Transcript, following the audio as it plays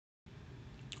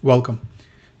Welcome.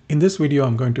 In this video,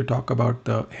 I'm going to talk about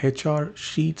the HR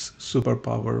Sheets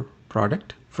Superpower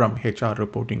product from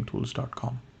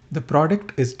hrreportingtools.com. The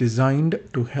product is designed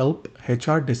to help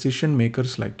HR decision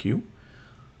makers like you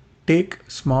take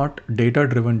smart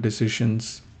data-driven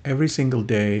decisions every single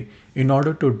day in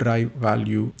order to drive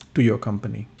value to your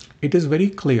company. It is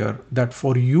very clear that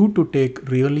for you to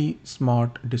take really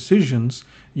smart decisions,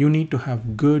 you need to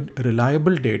have good,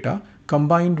 reliable data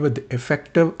combined with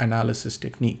effective analysis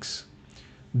techniques.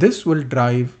 This will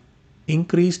drive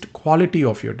increased quality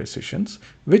of your decisions,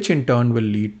 which in turn will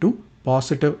lead to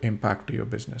positive impact to your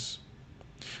business.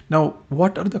 Now,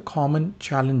 what are the common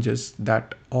challenges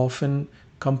that often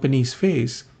companies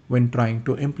face when trying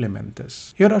to implement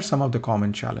this? Here are some of the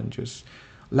common challenges.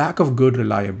 Lack of good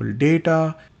reliable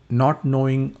data, not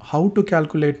knowing how to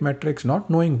calculate metrics, not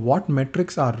knowing what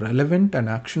metrics are relevant and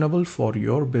actionable for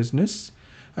your business,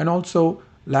 and also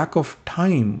lack of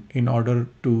time in order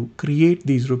to create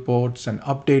these reports and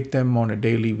update them on a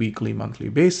daily, weekly, monthly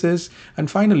basis. And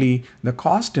finally, the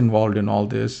cost involved in all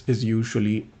this is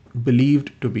usually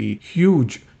believed to be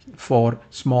huge for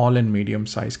small and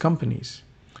medium-sized companies.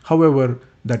 However,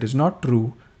 that is not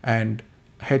true, and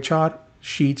HR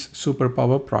Sheets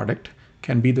Superpower product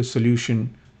can be the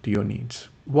solution to your needs.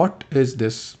 What is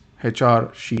this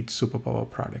HR Sheets Superpower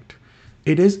product?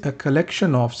 It is a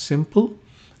collection of simple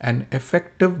and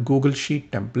effective Google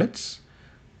Sheet templates.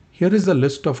 Here is a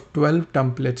list of 12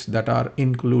 templates that are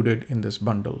included in this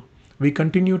bundle. We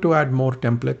continue to add more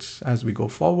templates as we go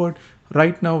forward.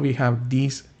 Right now we have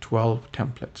these 12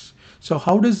 templates. So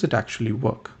how does it actually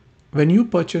work? When you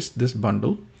purchase this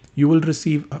bundle, you will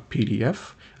receive a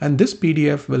PDF, and this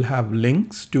PDF will have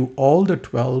links to all the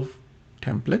 12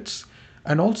 templates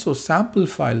and also sample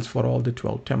files for all the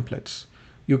 12 templates.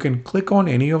 You can click on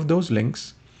any of those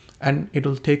links and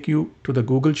it'll take you to the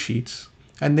Google Sheets,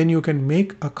 and then you can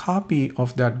make a copy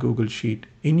of that Google Sheet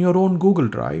in your own Google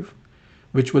Drive,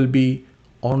 which will be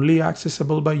only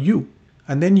accessible by you.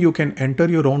 And then you can enter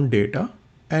your own data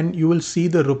and you will see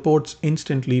the reports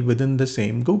instantly within the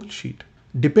same Google Sheet.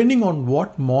 Depending on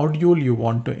what module you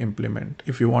want to implement.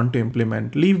 If you want to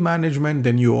implement leave management,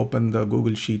 then you open the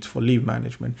Google Sheets for leave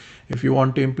management. If you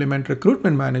want to implement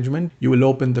recruitment management, you will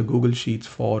open the Google Sheets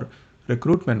for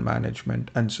recruitment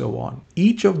management, and so on.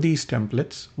 Each of these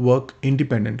templates work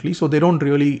independently, so they don't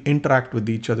really interact with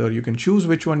each other. You can choose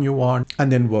which one you want and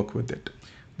then work with it.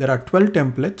 There are 12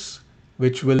 templates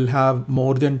which will have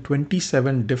more than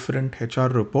 27 different HR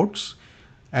reports,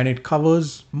 and it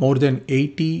covers more than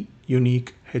 80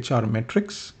 unique HR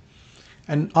metrics.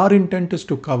 And our intent is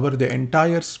to cover the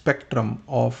entire spectrum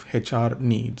of HR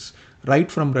needs,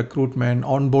 right from recruitment,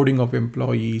 onboarding of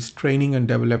employees, training and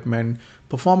development,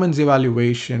 performance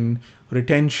evaluation,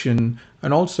 retention,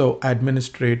 and also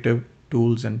administrative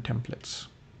tools and templates.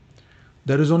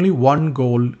 There is only one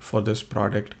goal for this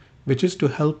product, which is to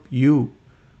help you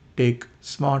take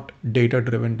smart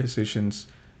data-driven decisions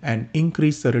and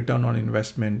increase the return on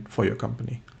investment for your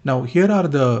company. Now, here are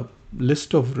the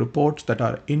list of reports that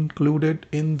are included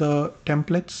in the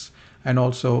templates. And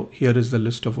also here is the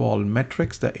list of all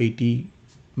metrics, the 80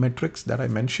 metrics that I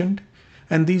mentioned.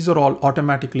 And these are all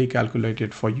automatically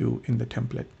calculated for you in the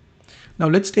template. Now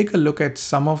let's take a look at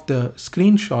some of the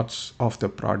screenshots of the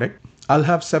product. I'll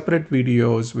have separate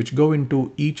videos which go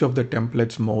into each of the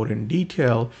templates more in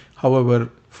detail. However,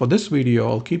 for this video,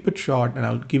 I'll keep it short and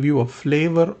I'll give you a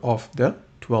flavor of the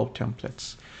 12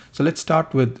 templates. So let's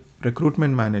start with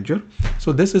Recruitment Manager.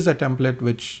 So this is a template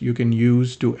which you can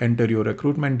use to enter your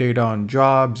recruitment data on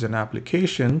jobs and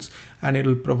applications, and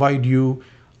it'll provide you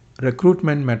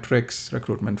recruitment metrics,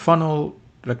 recruitment funnel,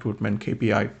 recruitment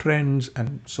KPI trends,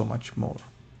 and so much more.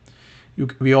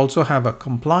 We also have a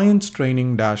compliance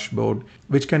training dashboard,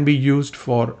 which can be used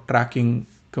for tracking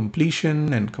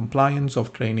completion and compliance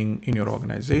of training in your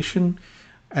organization.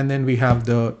 And then we have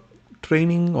the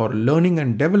training or learning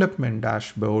and development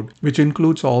dashboard, which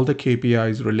includes all the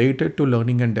KPIs related to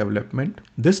learning and development.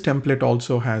 This template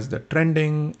also has the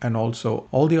trending and also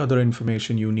all the other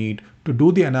information you need to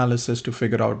do the analysis to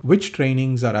figure out which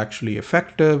trainings are actually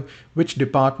effective, which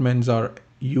departments are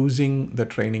using the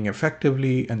training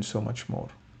effectively, and so much more.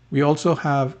 We also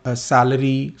have a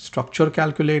salary structure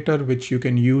calculator, which you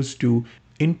can use to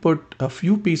input a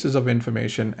few pieces of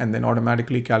information and then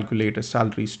automatically calculate a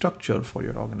salary structure for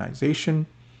your organization.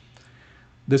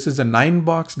 This is a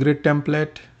 9-box grid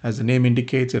template. As the name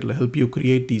indicates, it'll help you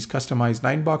create these customized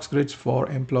 9-box grids for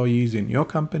employees in your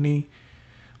company.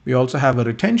 We also have a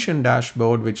retention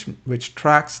dashboard, which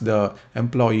tracks the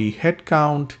employee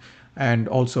headcount and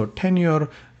also tenure.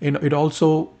 It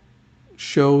also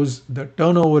shows the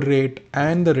turnover rate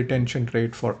and the retention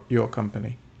rate for your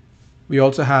company. We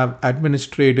also have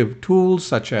administrative tools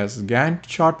such as Gantt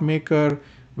chart maker,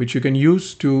 which you can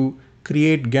use to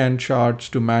create Gantt charts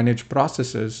to manage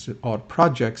processes or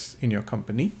projects in your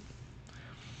company.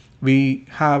 We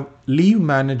have leave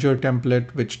manager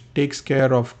template, which takes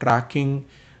care of tracking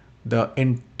the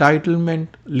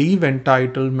leave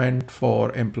entitlement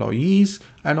for employees,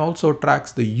 and also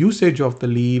tracks the usage of the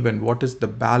leave and what is the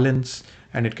balance,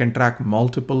 and it can track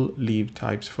multiple leave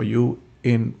types for you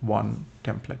in one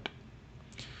template.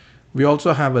 We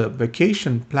also have a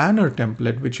vacation planner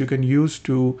template, which you can use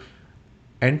to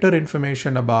enter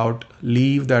information about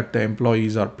leave that the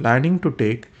employees are planning to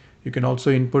take. You can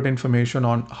also input information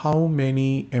on how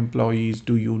many employees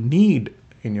do you need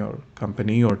in your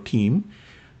company or team.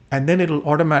 And then it'll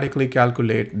automatically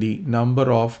calculate the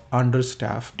number of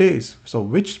understaffed days. So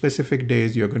which specific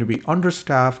days you're going to be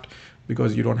understaffed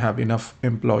because you don't have enough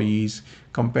employees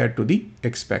compared to the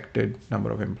expected number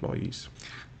of employees.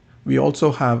 We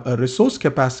also have a resource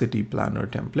capacity planner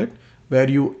template where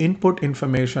you input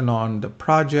information on the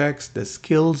projects, the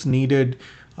skills needed,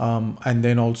 and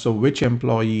then also which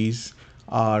employees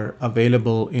are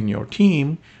available in your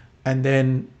team. And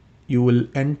then you will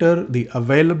enter the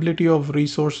availability of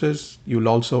resources. You'll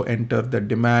also enter the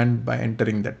demand by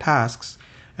entering the tasks.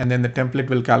 And then the template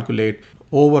will calculate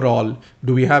overall,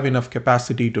 do we have enough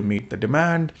capacity to meet the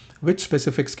demand? Which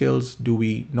specific skills do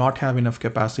we not have enough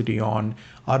capacity on?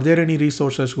 Are there any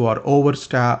resources who are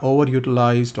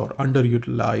overutilized or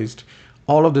underutilized?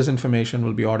 All of this information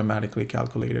will be automatically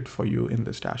calculated for you in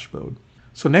this dashboard.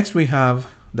 So next we have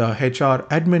the HR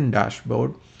admin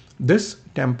dashboard. This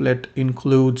template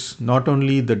includes not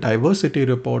only the diversity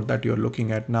report that you're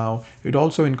looking at now, it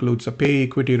also includes a pay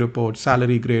equity report,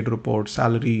 salary grade report,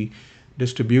 salary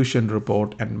distribution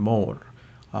report, and more.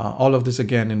 All of this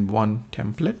again in one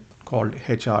template called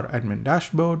HR admin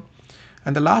dashboard.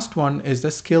 And the last one is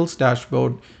the skills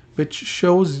dashboard, which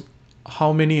shows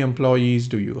how many employees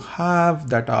do you have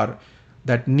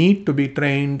that need to be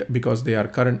trained because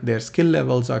their skill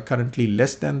levels are currently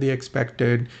less than the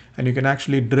expected. And you can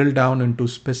actually drill down into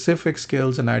specific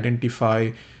skills and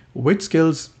identify which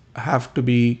skills have to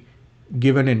be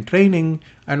given in training,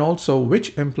 and also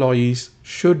which employees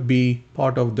should be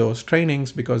part of those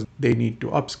trainings because they need to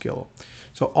upskill.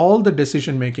 So all the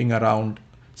decision making around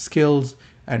skills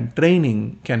and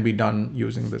training can be done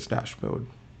using this dashboard.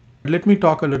 Let me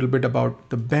talk a little bit about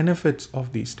the benefits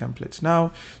of these templates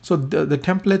now. So the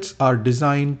templates are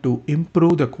designed to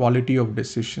improve the quality of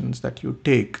decisions that you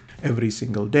take every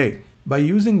single day. By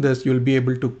using this, you'll be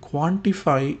able to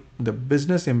quantify the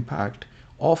business impact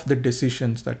of the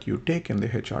decisions that you take in the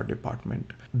HR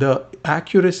department. The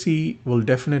accuracy will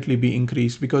definitely be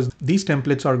increased because these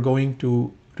templates are going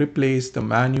to replace the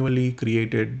manually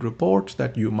created reports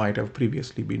that you might have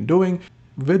previously been doing.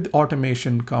 With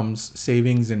automation comes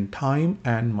savings in time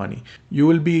and money. You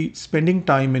will be spending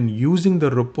time in using the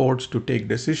reports to take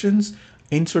decisions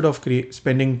instead of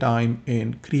spending time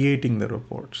in creating the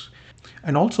reports.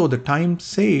 And also the time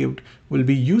saved will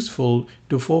be useful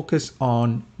to focus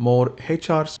on more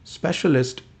HR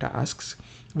specialist tasks,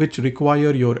 which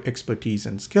require your expertise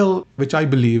and skill, which I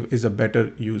believe is a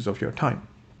better use of your time.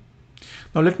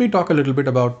 Now let me talk a little bit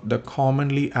about the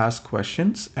commonly asked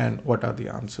questions and what are the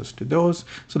answers to those.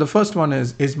 So the first one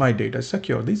is my data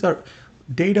secure? This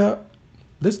data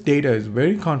is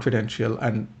very confidential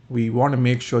and we want to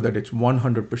make sure that it's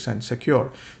 100%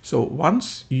 secure. So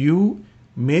once you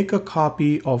make a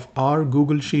copy of our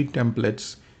Google Sheet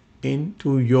templates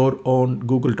into your own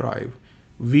Google Drive,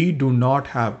 we do not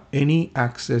have any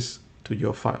access to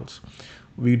your files.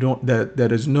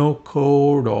 There is no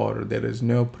code or there is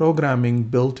no programming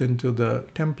built into the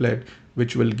template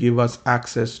which will give us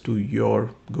access to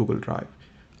your Google Drive.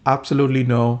 Absolutely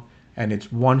no. And it's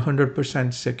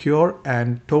 100% secure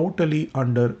and totally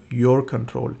under your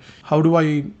control. How do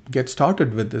I get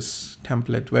started with this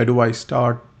template? Where do I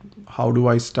start? How do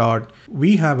I start?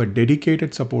 We have a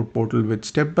dedicated support portal with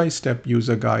step-by-step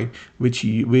user guide, which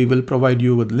we will provide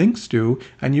you with links to,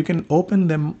 and you can open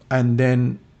them and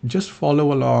then just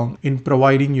follow along in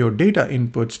providing your data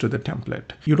inputs to the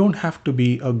template. You don't have to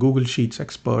be a Google Sheets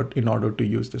expert in order to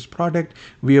use this product.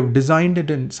 We have designed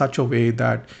it in such a way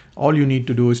that all you need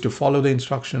to do is to follow the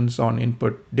instructions on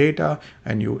input data,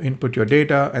 and you input your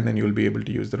data and then you'll be able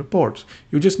to use the reports.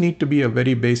 You just need to be a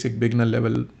very basic beginner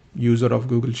level user of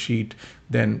Google Sheet,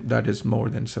 then that is more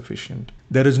than sufficient.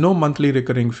 There is no monthly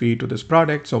recurring fee to this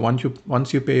product. So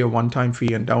once you pay a one-time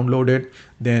fee and download it,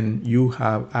 then you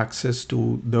have access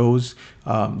to those.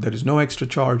 There is no extra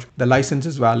charge. The license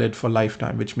is valid for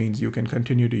lifetime, which means you can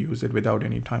continue to use it without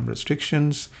any time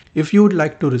restrictions. If you would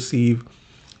like to receive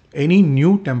Any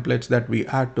new templates that we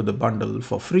add to the bundle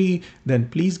for free, then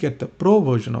please get the pro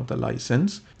version of the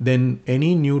license. Then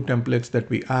any new templates that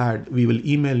we add, we will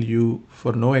email you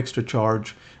for no extra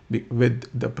charge with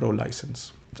the pro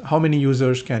license. How many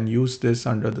users can use this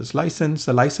under this license?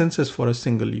 The license is for a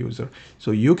single user.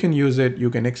 So you can use it. You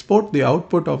can export the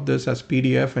output of this as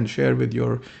PDF and share with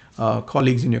your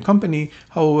colleagues in your company.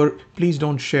 However, please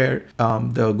don't share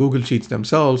the Google Sheets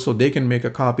themselves, so they can make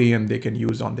a copy and they can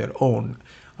use on their own.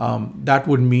 That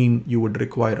would mean you would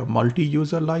require a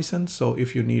multi-user license. So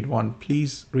if you need one,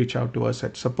 please reach out to us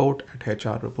at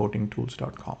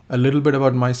support@hrreportingtools.com. A little bit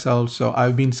about myself. So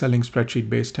I've been selling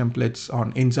spreadsheet-based templates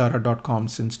on inzara.com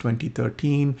since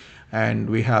 2013,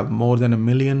 and we have more than 1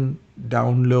 million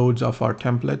downloads of our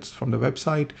templates from the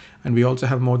website. And we also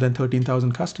have more than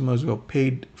 13,000 customers who have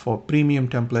paid for premium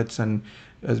templates and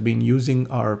has been using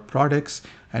our products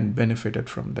and benefited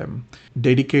from them.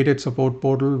 Dedicated support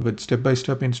portal with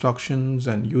step-by-step instructions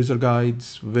and user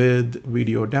guides with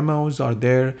video demos are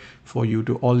there for you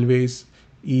to always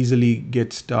easily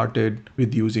get started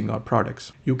with using our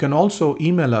products. You can also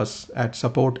email us at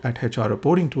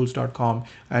support@hrreportingtools.com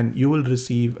and you will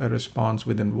receive a response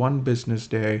within 1 business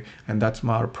day, and that's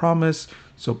our promise.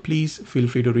 So please feel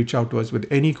free to reach out to us with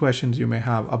any questions you may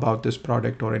have about this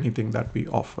product or anything that we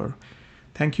offer.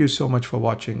 Thank you so much for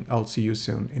watching. I'll see you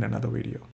soon in another video.